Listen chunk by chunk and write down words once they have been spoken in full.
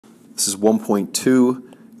This is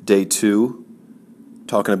 1.2, day 2,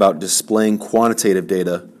 talking about displaying quantitative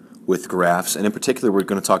data with graphs, and in particular we're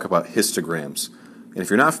going to talk about histograms. And if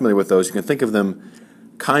you're not familiar with those, you can think of them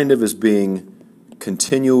kind of as being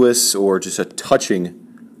continuous or just a touching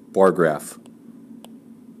bar graph.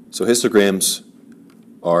 So histograms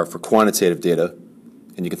are for quantitative data,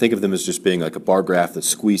 and you can think of them as just being like a bar graph that's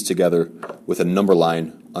squeezed together with a number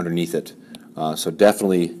line underneath it. So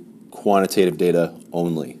definitely quantitative data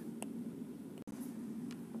only.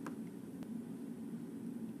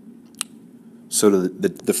 So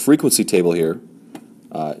the frequency table here,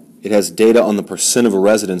 it has data on the percent of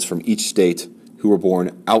residents from each state who were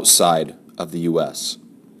born outside of the U.S.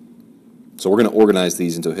 So we're going to organize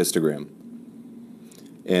these into a histogram.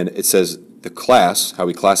 And it says the class, how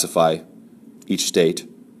we classify each state,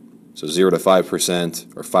 so 0 to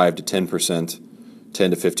 5%, or 5 to 10%,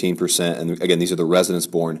 10 to 15%, and again, these are the residents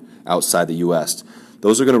born outside the U.S.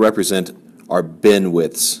 Those are going to represent our bin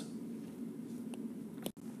widths.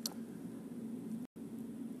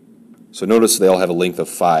 So notice they all have a length of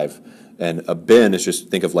 5, and a bin is just,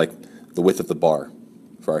 think of like the width of the bar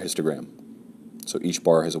for our histogram. So each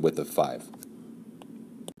bar has a width of 5.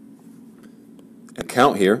 And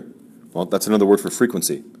count here, well, that's another word for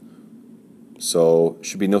frequency. So it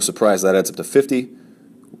should be no surprise that adds up to 50.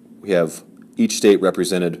 We have each state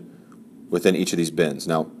represented within each of these bins.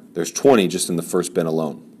 Now, there's 20 just in the first bin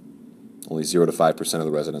alone. Only 0 to 5% of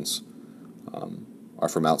the residents are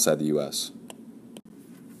from outside the U.S.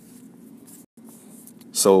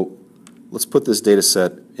 So let's put this data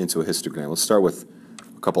set into a histogram. Let's start with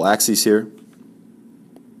a couple axes here.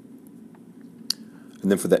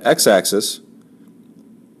 And then for the x-axis,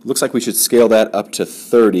 it looks like we should scale that up to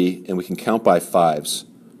 30, and we can count by 5s.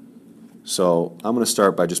 So I'm going to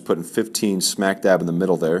start by just putting 15 smack dab in the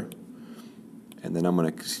middle there. And then I'm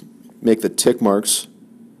going to make the tick marks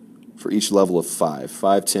for each level of 5.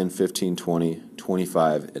 5, 10, 15, 20,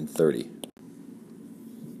 25, and 30.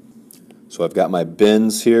 So I've got my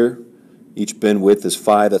bins here. Each bin width is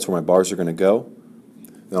 5. That's where my bars are going to go.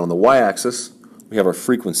 Then on the y-axis, we have our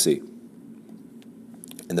frequency.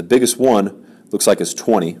 And the biggest one looks like it's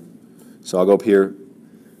 20. So I'll go up here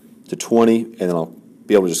to 20, and then I'll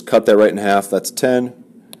be able to just cut that right in half. That's 10.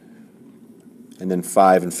 And then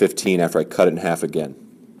 5 and 15 after I cut it in half again.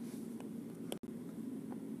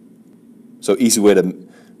 So easy way to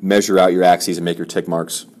measure out your axes and make your tick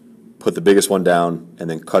marks. Put the biggest one down, and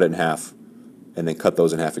then cut it in half, and then cut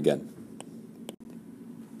those in half again.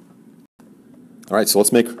 All right, so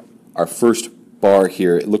let's make our first bar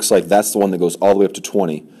here. It looks like that's the one that goes all the way up to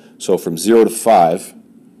 20. So from 0 to 5,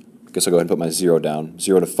 I guess I'll go ahead and put my 0 down.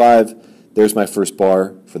 0 to 5, there's my first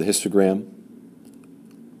bar for the histogram.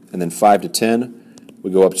 And then 5 to 10, we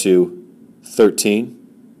go up to 13.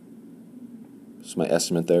 This is my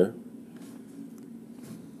estimate there.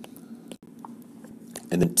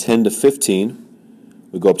 And then 10 to 15,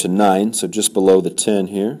 we go up to 9, so just below the 10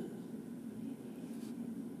 here.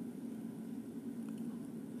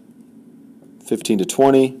 15 to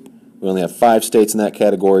 20, we only have 5 states in that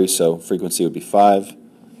category, so frequency would be 5.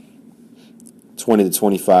 20 to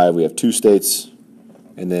 25, we have 2 states,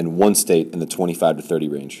 and then 1 state in the 25 to 30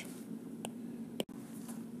 range.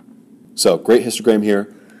 So, great histogram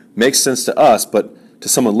here. Makes sense to us, but to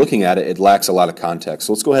someone looking at it, it lacks a lot of context.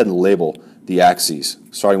 So let's go ahead and label the axes,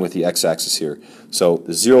 starting with the x-axis here. So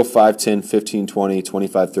the 0, 5, 10, 15, 20,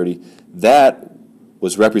 25, 30, that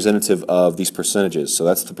was representative of these percentages. So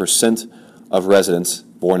that's the percent of residents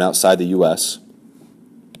born outside the U.S.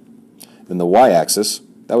 Then the y-axis,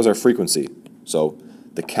 that was our frequency. So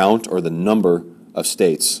the count or the number of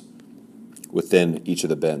states within each of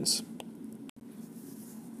the bins.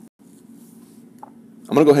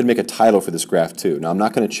 I'm going to go ahead and make a title for this graph too. Now I'm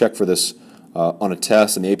not going to check for this on a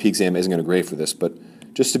test, and the AP exam isn't going to grade for this, but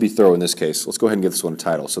just to be thorough in this case, let's go ahead and give this one a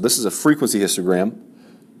title. So this is a frequency histogram.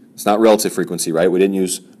 It's not relative frequency, right? We didn't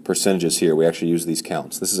use percentages here. We actually use these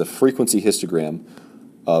counts. This is a frequency histogram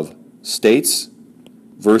of states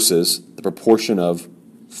versus the proportion of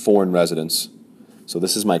foreign residents. So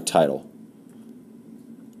this is my title.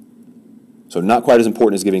 So not quite as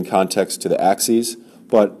important as giving context to the axes,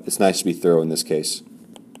 but it's nice to be thorough in this case.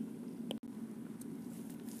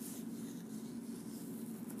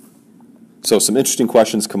 So some interesting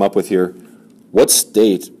questions come up with here. What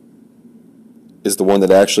state is the one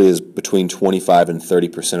that actually is between 25 and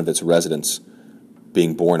 30% of its residents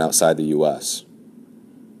being born outside the U.S.?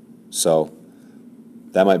 So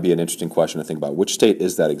that might be an interesting question to think about. Which state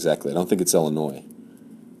is that exactly? I don't think it's Illinois.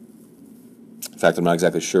 In fact, I'm not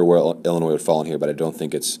exactly sure where Illinois would fall in here, but I don't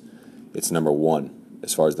think it's number 1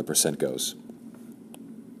 as far as the percent goes.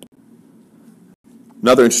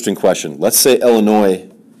 Another interesting question. Let's say Illinois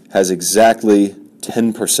has exactly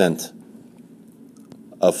 10%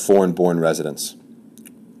 of foreign-born residents.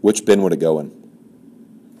 Which bin would it go in?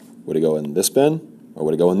 Would it go in this bin, or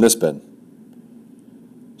would it go in this bin?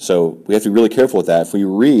 So we have to be really careful with that. If we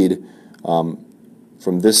read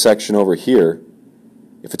from this section over here,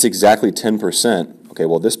 if it's exactly 10%, okay,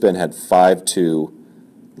 well this bin had 5 to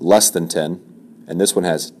less than 10, and this one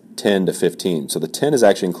has 10 to 15. So the 10 is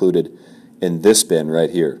actually included in this bin right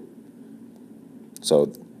here.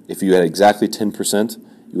 So if you had exactly 10%,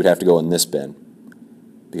 you would have to go in this bin,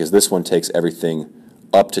 because this one takes everything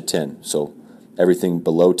up to 10, so everything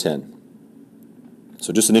below 10.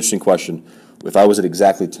 So just an interesting question. If I was at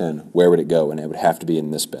exactly 10, where would it go? And it would have to be in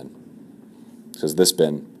this bin, because this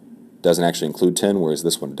bin doesn't actually include 10, whereas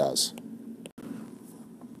this one does.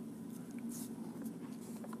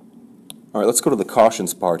 All right, let's go to the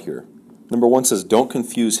cautions part here. Number 1 says, don't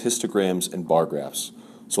confuse histograms and bar graphs.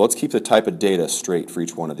 So let's keep the type of data straight for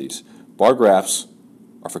each one of these. Bar graphs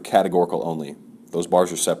are for categorical only. Those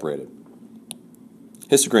bars are separated.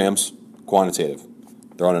 Histograms, quantitative.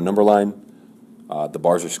 They're on a number line. The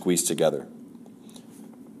bars are squeezed together.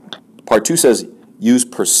 Part 2 says, use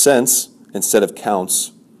percents instead of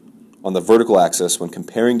counts on the vertical axis when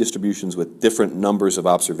comparing distributions with different numbers of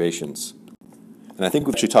observations. And I think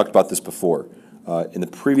we've actually talked about this before. In the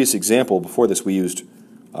previous example, before this, we used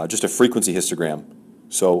just a frequency histogram.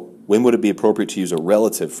 So when would it be appropriate to use a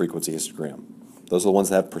relative frequency histogram? Those are the ones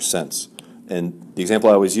that have percents. And the example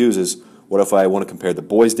I always use is, what if I want to compare the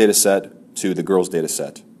boys' data set to the girls' data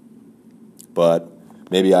set? But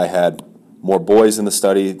maybe I had more boys in the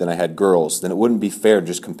study than I had girls. Then it wouldn't be fair to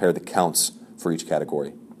just compare the counts for each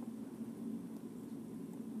category.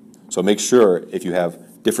 So make sure if you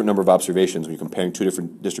have different number of observations when you're comparing two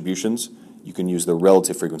different distributions, you can use the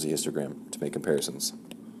relative frequency histogram to make comparisons.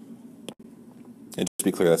 And just to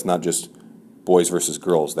be clear, that's not just boys versus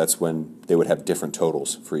girls. That's when they would have different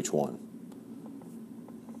totals for each one.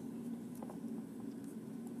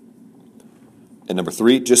 And number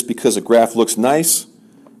 3, just because a graph looks nice,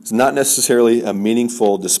 it's not necessarily a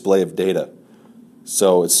meaningful display of data.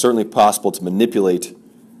 So it's certainly possible to manipulate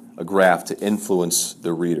a graph to influence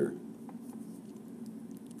the reader.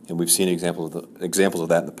 And we've seen examples of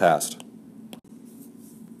that in the past.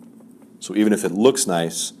 So even if it looks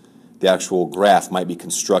nice, the actual graph might be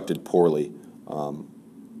constructed poorly.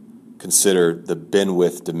 Consider the bin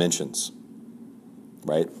width dimensions,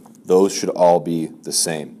 right? Those should all be the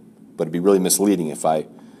same. But it'd be really misleading if I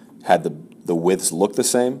had the widths look the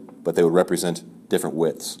same, but they would represent different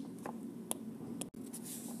widths.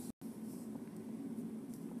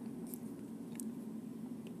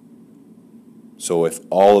 So if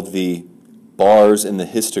all of the bars in the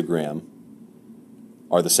histogram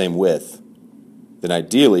are the same width, then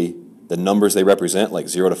ideally the numbers they represent, like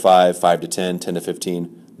 0 to 5, 5 to 10, 10 to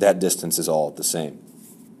 15, that distance is all the same.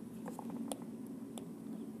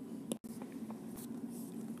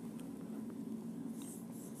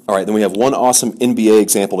 All right, then we have one awesome NBA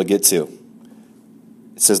example to get to.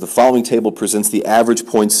 It says the following table presents the average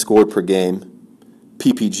points scored per game,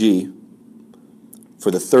 PPG,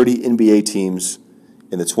 for the 30 NBA teams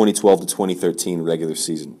in the 2012 to 2013 regular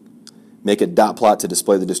season. Make a dot plot to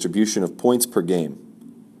display the distribution of points per game.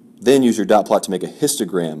 Then use your dot plot to make a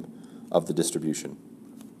histogram of the distribution.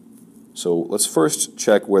 So let's first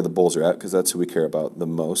check where the Bulls are at, because that's who we care about the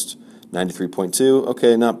most. 93.2,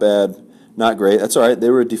 okay, not bad. Not great. That's all right. They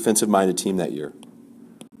were a defensive-minded team that year.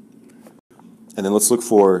 And then let's look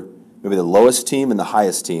for maybe the lowest team and the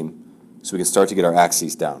highest team so we can start to get our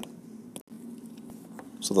axes down.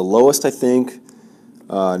 So the lowest, I think,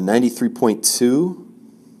 93.2.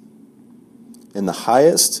 And the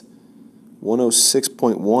highest,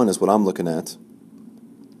 106.1 is what I'm looking at.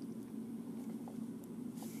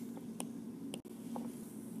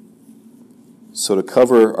 So to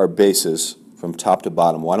cover our bases from top to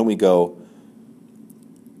bottom, why don't we go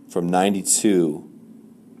from 92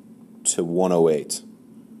 to 108.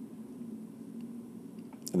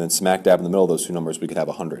 And then smack dab in the middle of those two numbers, we could have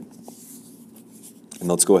 100. And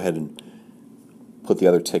let's go ahead and put the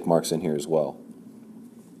other tick marks in here as well.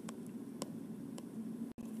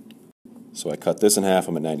 So I cut this in half.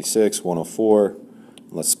 I'm at 96, 104.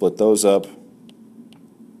 Let's split those up.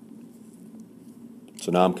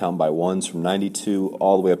 So now I'm counting by ones from 92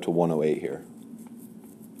 all the way up to 108 here.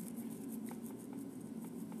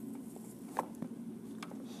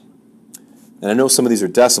 And I know some of these are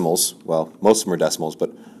decimals. Well, most of them are decimals,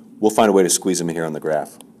 but we'll find a way to squeeze them in here on the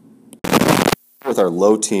graph. With our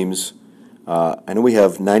low teams, I know we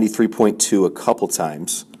have 93.2 a couple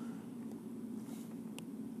times.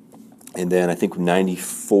 And then I think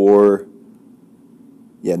 94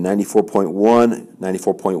 Yeah, 94.1,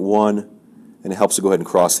 94.1, and it helps to go ahead and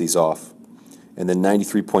cross these off. And then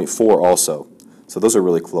 93.4 also. So those are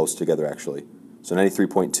really close together, actually. So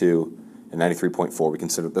 93.2 and 93.4, we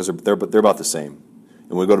consider they're about the same.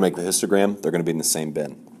 And when we go to make the histogram, they're going to be in the same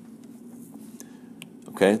bin.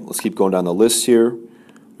 Okay, let's keep going down the list here.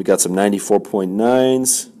 We got some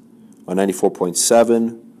 94.9s, a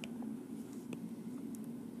 94.7,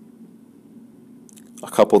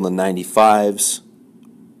 a couple in the 95s,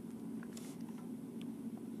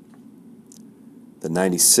 the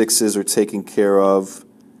 96s are taken care of,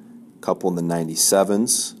 a couple in the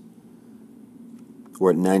 97s.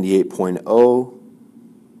 We're at 98.0.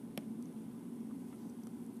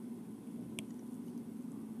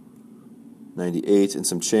 98 and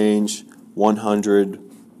some change, 100,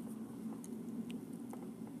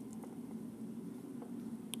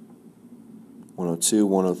 102,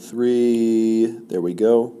 103, there we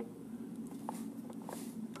go,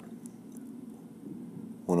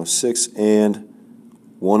 106, and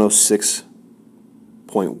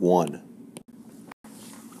 106.1.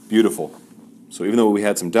 Beautiful. So even though we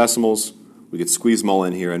had some decimals, we could squeeze them all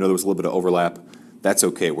in here. I know there was a little bit of overlap. That's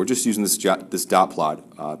okay. We're just using this dot plot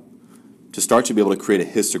to start to be able to create a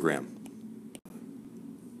histogram.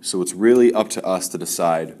 So it's really up to us to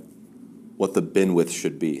decide what the bin width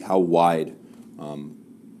should be, how wide, not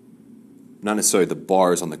necessarily the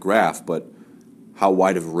bars on the graph, but how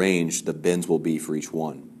wide of range the bins will be for each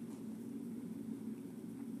one.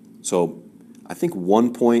 So I think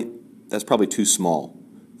 1 point, that's probably too small.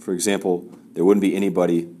 For example, there wouldn't be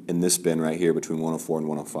anybody in this bin right here between 104 and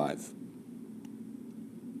 105.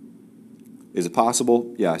 Is it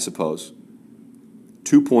possible? Yeah, I suppose.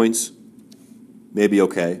 2 points, maybe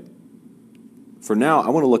okay. For now, I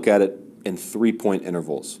want to look at it in 3-point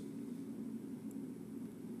intervals.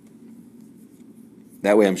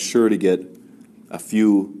 That way I'm sure to get a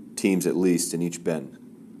few teams at least in each bin.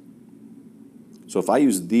 So if I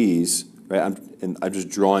use these, right, I'm just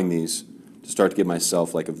drawing these to start to give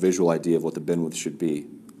myself like a visual idea of what the bin width should be.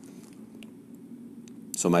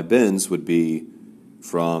 So my bins would be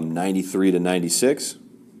from 93 to 96.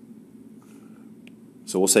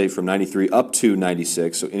 So we'll say from 93 up to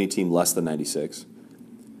 96, so any team less than 96.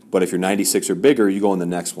 But if you're 96 or bigger, you go in the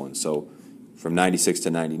next one. So from 96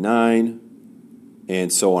 to 99,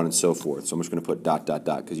 and so on and so forth. So I'm just going to put dot, dot,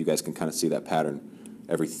 dot, because you guys can kind of see that pattern.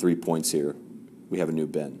 Every 3 points here, we have a new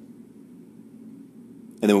bin.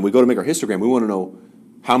 And then when we go to make our histogram, we want to know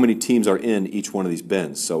how many teams are in each one of these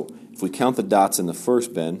bins. So if we count the dots in the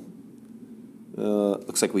first bin,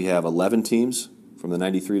 looks like we have 11 teams from the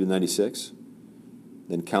 93 to 96.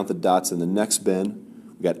 Then count the dots in the next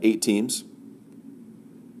bin, we got 8 teams.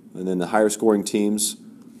 And then the higher scoring teams,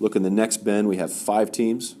 look in the next bin, we have 5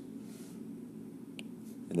 teams.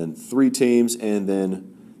 And then 3 teams, and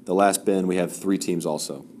then the last bin, we have 3 teams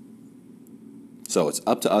also. So it's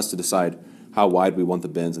up to us to decide how wide we want the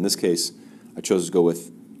bins. In this case, I chose to go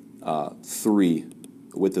with 3,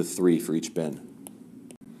 a width of 3 for each bin.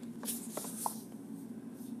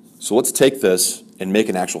 So let's take this and make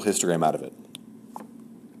an actual histogram out of it.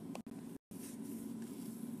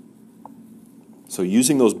 So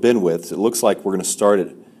using those bin widths, it looks like we're going to start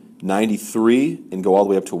at 93 and go all the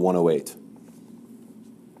way up to 108.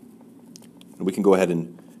 And we can go ahead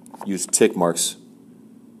and use tick marks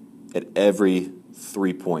at every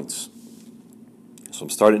 3 points. So I'm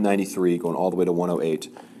starting at 93, going all the way to 108.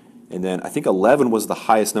 And then I think 11 was the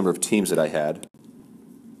highest number of teams that I had.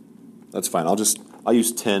 That's fine. I'll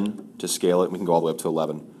use 10 to scale it, and we can go all the way up to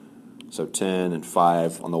 11. So 10 and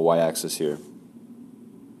 5 on the y-axis here.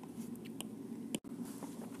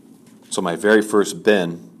 So my very first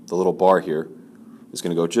bin, the little bar here, is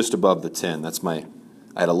going to go just above the 10.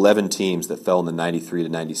 I had 11 teams that fell in the 93 to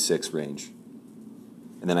 96 range.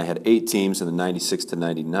 And then I had 8 teams in the 96 to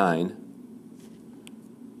 99.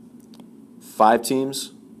 5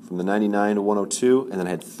 teams from the 99 to 102, and then I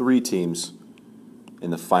had 3 teams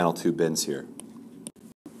in the final 2 bins here.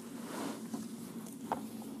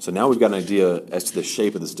 So now we've got an idea as to the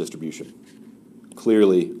shape of this distribution.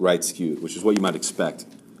 Clearly right skewed, which is what you might expect.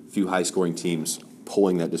 A few high-scoring teams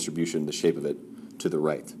pulling that distribution, the shape of it, to the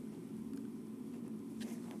right.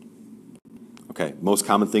 Okay, most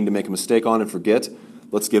common thing to make a mistake on and forget.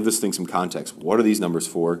 Let's give this thing some context. What are these numbers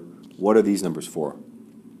for? What are these numbers for?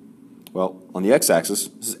 Well, on the x-axis,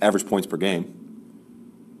 this is average points per game.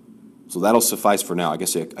 So that'll suffice for now. I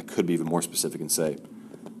guess I could be even more specific and say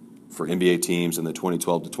for NBA teams in the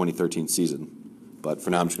 2012 to 2013 season. But for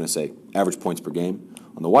now, I'm just going to say average points per game.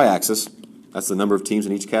 On the y-axis, that's the number of teams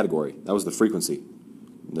in each category. That was the frequency.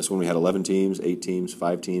 In this one, we had 11 teams, 8 teams,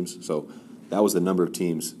 5 teams. So that was the number of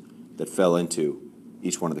teams that fell into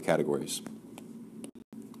each one of the categories.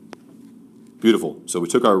 Beautiful. So we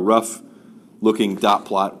took our rough looking dot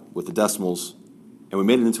plot with the decimals and we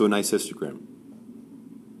made it into a nice histogram.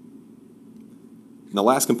 And the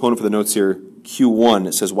last component for the notes here, Q1,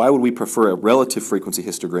 it says, why would we prefer a relative frequency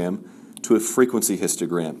histogram to a frequency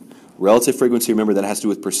histogram? Relative frequency, remember, that has to do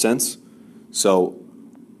with percents. So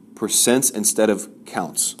percents instead of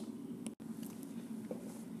counts.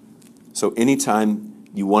 So anytime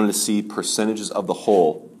you wanted to see percentages of the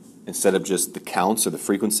whole instead of just the counts or the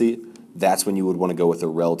frequency, that's when you would want to go with a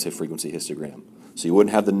relative frequency histogram. So you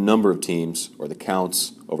wouldn't have the number of teams or the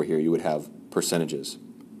counts over here, you would have percentages.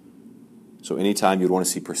 So anytime you'd want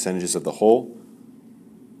to see percentages of the whole,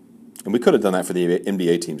 and we could have done that for the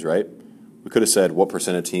NBA teams, right? We could have said what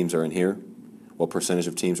percent of teams are in here, what percentage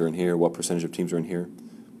of teams are in here, what percentage of teams are in here.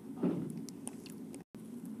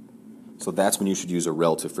 So that's when you should use a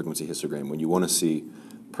relative frequency histogram, when you want to see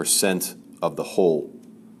percent of the whole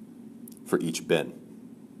for each bin.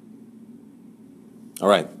 All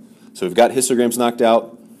right, so we've got histograms knocked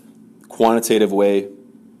out, quantitative way,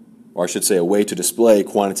 or I should say a way to display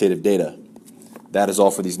quantitative data. That is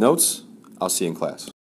all for these notes. I'll see you in class.